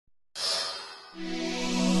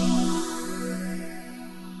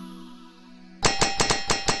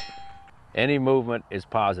any movement is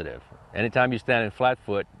positive. Anytime you're standing flat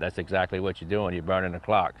foot, that's exactly what you're doing. You're burning the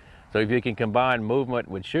clock. So if you can combine movement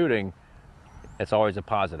with shooting, it's always a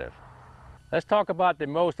positive. Let's talk about the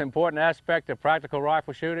most important aspect of practical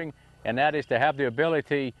rifle shooting, and that is to have the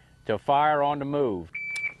ability to fire on the move.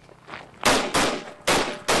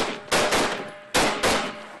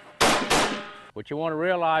 What you want to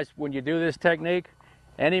realize when you do this technique,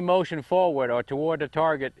 any motion forward or toward the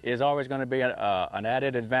target is always going to be an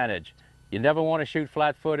added advantage. You never want to shoot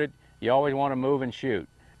flat-footed. You always want to move and shoot.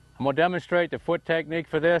 I'm going to demonstrate the foot technique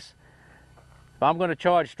for this. If I'm going to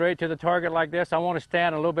charge straight to the target like this, I want to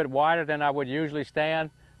stand a little bit wider than I would usually stand.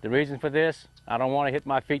 The reason for this, I don't want to hit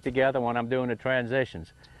my feet together when I'm doing the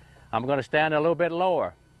transitions. I'm going to stand a little bit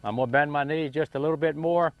lower. I'm going to bend my knees just a little bit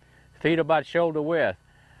more, feet about shoulder width.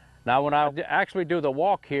 Now when I actually do the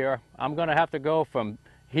walk here, I'm going to have to go from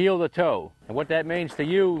heel to toe. And what that means to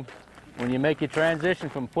you, when you make your transition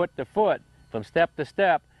from foot to foot, from step to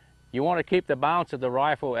step, you want to keep the bounce of the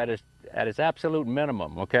rifle at its absolute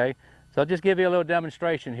minimum, okay? So I'll just give you a little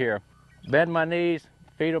demonstration here. Bend my knees,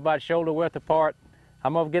 feet about shoulder width apart.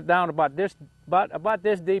 I'm going to get down about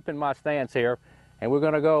this deep in my stance here, and we're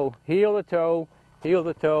going to go heel to toe, heel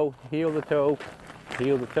to toe, heel to toe,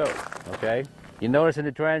 heel to toe, okay? You notice in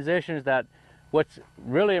the transitions that what's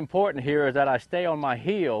really important here is that I stay on my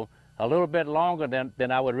heel a little bit longer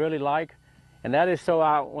than I would really like, and that is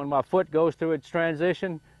so when my foot goes through its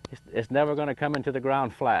transition, it's never going to come into the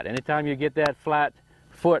ground flat. Anytime you get that flat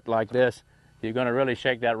foot like this, you're going to really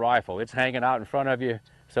shake that rifle. It's hanging out in front of you,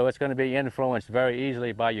 so it's going to be influenced very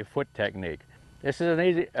easily by your foot technique. This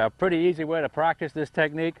is a pretty easy way to practice this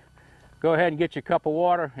technique. Go ahead and get your cup of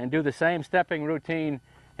water and do the same stepping routine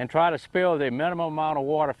and try to spill the minimum amount of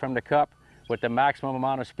water from the cup with the maximum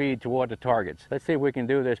amount of speed toward the targets. Let's see if we can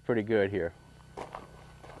do this pretty good here.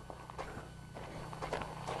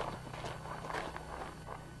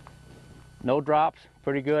 No drops,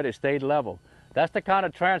 pretty good, it stayed level. That's the kind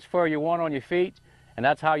of transfer you want on your feet, and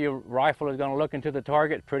that's how your rifle is going to look into the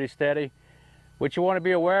target, pretty steady. What you want to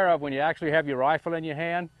be aware of when you actually have your rifle in your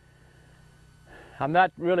hand, I'm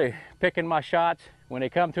not really picking my shots. When they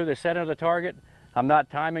come through the center of the target, I'm not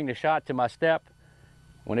timing the shot to my step.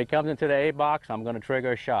 When it comes into the A box, I'm going to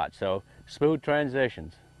trigger a shot. So smooth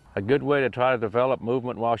transitions. A good way to try to develop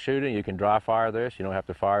movement while shooting, you can dry fire this. You don't have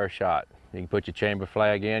to fire a shot. You can put your chamber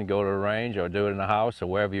flag in, go to the range, or do it in the house or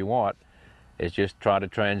wherever you want. It's just try to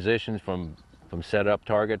transition from set up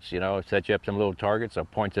targets, you know, set you up some little targets or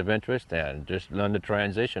points of interest, and just learn to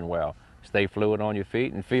transition well. Stay fluid on your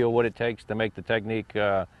feet and feel what it takes to make the technique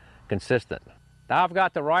consistent. Now I've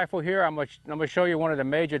got the rifle here. I'm going to show you one of the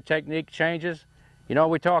major technique changes. You know,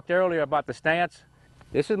 we talked earlier about the stance.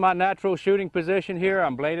 This is my natural shooting position here.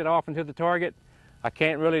 I'm bladed off into the target. I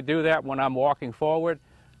can't really do that when I'm walking forward,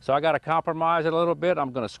 so I got to compromise it a little bit.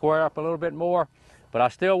 I'm going to square up a little bit more, but I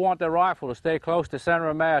still want the rifle to stay close to center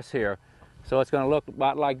of mass here. So it's going to look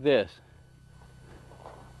about like this.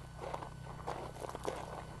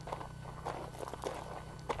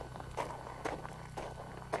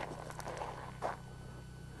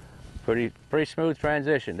 Pretty smooth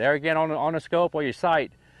transition. There again on the scope or your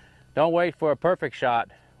sight, don't wait for a perfect shot.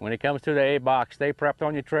 When it comes to the A box, stay prepped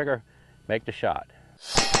on your trigger, make the shot.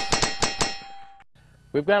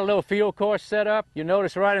 We've got a little field course set up. You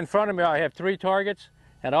notice right in front of me I have 3 targets,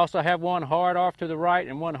 and also have one hard off to the right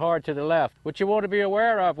and one hard to the left. What you want to be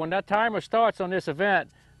aware of, when that timer starts on this event,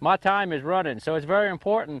 my time is running, so it's very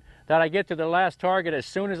important that I get to the last target as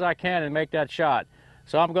soon as I can and make that shot.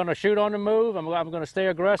 So I'm going to shoot on the move, I'm going to stay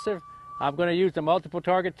aggressive, I'm going to use the multiple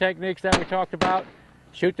target techniques that we talked about,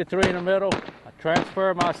 shoot the 3 in the middle, I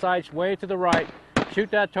transfer my sights way to the right,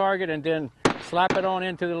 shoot that target, and then slap it on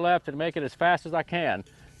into the left and make it as fast as I can.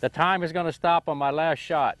 The time is going to stop on my last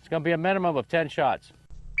shot. It's going to be a minimum of 10 shots.